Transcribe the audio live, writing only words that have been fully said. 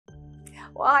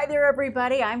Well, hi there,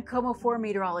 everybody. I'm KOMO 4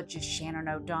 meteorologist Shannon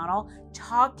O'Donnell,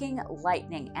 talking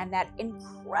lightning and that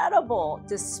incredible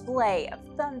display of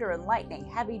thunder and lightning,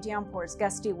 heavy downpours,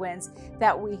 gusty winds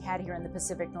that we had here in the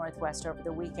Pacific Northwest over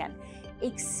the weekend.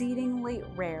 Exceedingly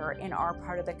rare in our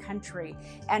part of the country.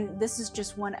 And this is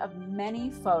just one of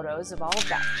many photos of all of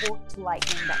that forked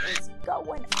lightning that was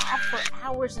going off for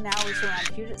hours and hours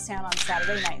around Puget Sound on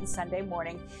Saturday night and Sunday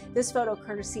morning. This photo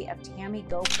courtesy of Tammy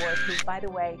Goforth, who, by the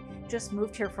way, just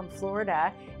moved here from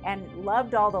Florida and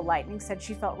loved all the lightning, said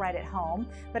she felt right at home.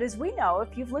 But as we know,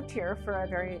 if you've lived here for a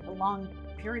very long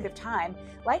period of time,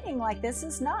 lightning like this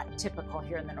is not typical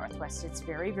here in the Northwest. It's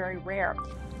very, very rare.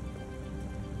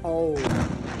 Oh.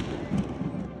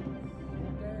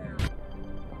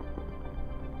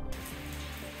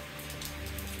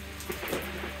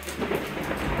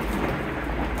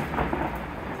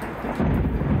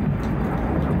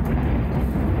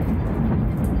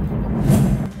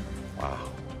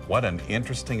 What an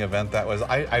interesting event that was.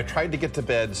 I tried to get to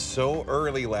bed so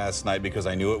early last night because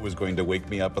I knew it was going to wake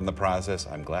me up in the process.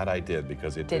 I'm glad I did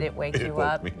because it did. Did it wake you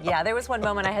up? Yeah, there was one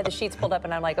moment I had the sheets pulled up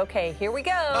and I'm like, okay, here we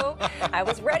go. I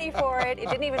was ready for it. It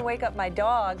didn't even wake up my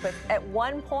dog, but at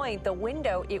one point, the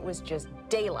window, it was just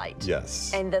daylight.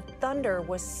 Yes. And the thunder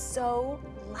was so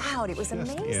loud. It was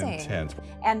just amazing. Intense.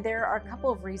 And there are a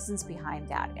couple of reasons behind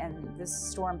that, and this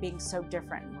storm being so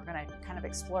different. We're going to kind of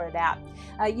explore that.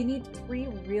 You need three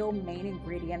real main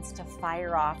ingredients to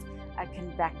fire off a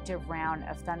convective round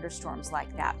of thunderstorms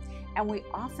like that. And we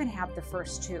often have the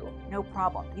first two, no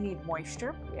problem. You need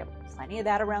moisture. We have plenty of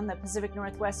that around the Pacific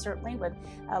Northwest, certainly, with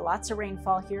lots of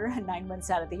rainfall here 9 months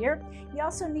out of the year. You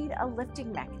also need a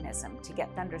lifting mechanism to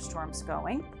get thunderstorms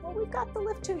going. Well, we've got the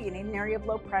lift too. You need an area of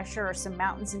low pressure or some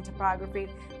mountains in topography.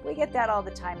 We get that all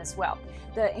the time as well.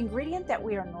 The ingredient that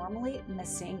we are normally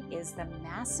missing is the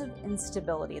massive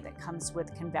instability that comes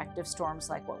with convective storms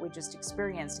like what we just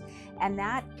experienced. And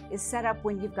that is set up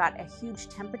when you've got a huge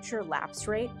temperature lapse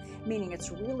rate, meaning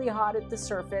it's really hot at the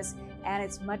surface and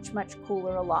it's much, much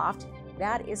cooler aloft.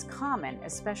 That is common,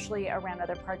 especially around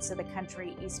other parts of the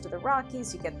country east of the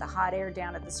Rockies. You get the hot air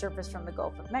down at the surface from the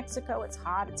Gulf of Mexico. It's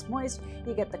hot, it's moist.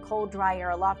 You get the cold, dry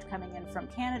air aloft coming in from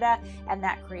Canada, and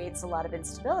that creates a lot of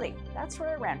instability. That's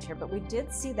rare around here, but we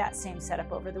did see that same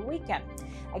setup over the weekend.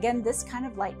 Again, this kind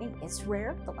of lightning is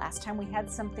rare. The last time we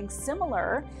had something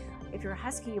similar, if you're a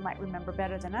Husky, you might remember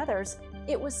better than others,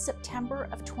 it was September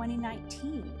of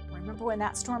 2019. Remember when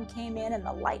that storm came in and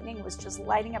the lightning was just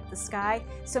lighting up the sky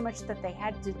so much that they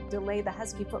had to delay the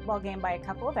Husky football game by a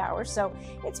couple of hours. So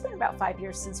it's been about 5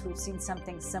 years since we've seen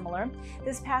something similar.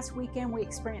 This past weekend, we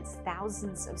experienced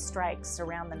thousands of strikes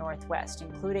around the Northwest,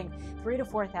 including 3,000 to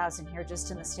 4,000 here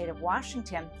just in the state of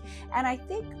Washington. And I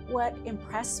think what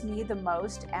impressed me the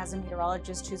most as a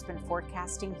meteorologist who's been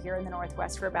forecasting here in the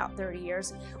Northwest for about 30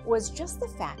 years was just the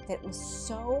fact that it was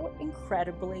so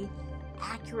incredibly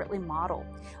accurately modeled.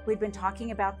 We'd been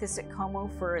talking about this at KOMO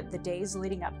for the days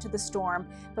leading up to the storm,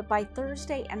 but by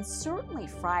Thursday and certainly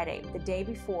Friday, the day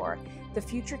before, the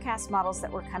Futurecast models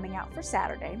that were coming out for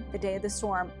Saturday, the day of the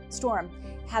storm,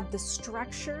 had the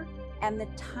structure and the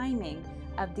timing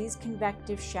of these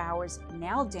convective showers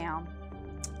nailed down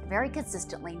very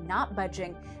consistently, not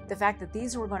budging. The fact that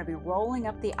these were going to be rolling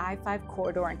up the I-5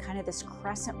 corridor in kind of this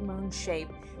crescent moon shape,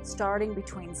 starting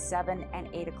between 7 and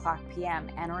 8 o'clock p.m.,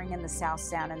 entering in the South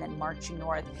Sound and then marching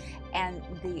north. And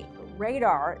the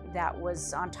radar that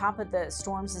was on top of the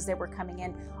storms as they were coming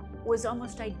in was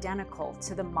almost identical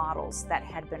to the models that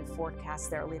had been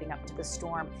forecast there leading up to the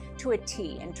storm to a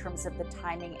T in terms of the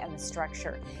timing and the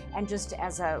structure. And just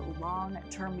as a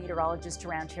long-term meteorologist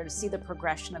around here, to see the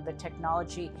progression of the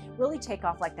technology really take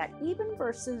off like that, even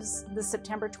versus the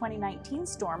September 2019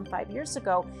 storm 5 years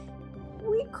ago,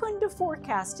 we couldn't have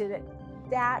forecasted it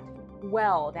that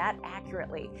well, that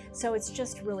accurately. So it's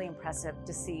just really impressive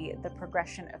to see the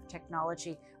progression of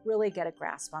technology really get a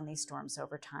grasp on these storms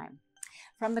over time.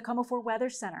 From the KOMO 4 Weather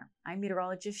Center, I'm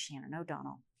meteorologist Shannon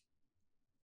O'Donnell.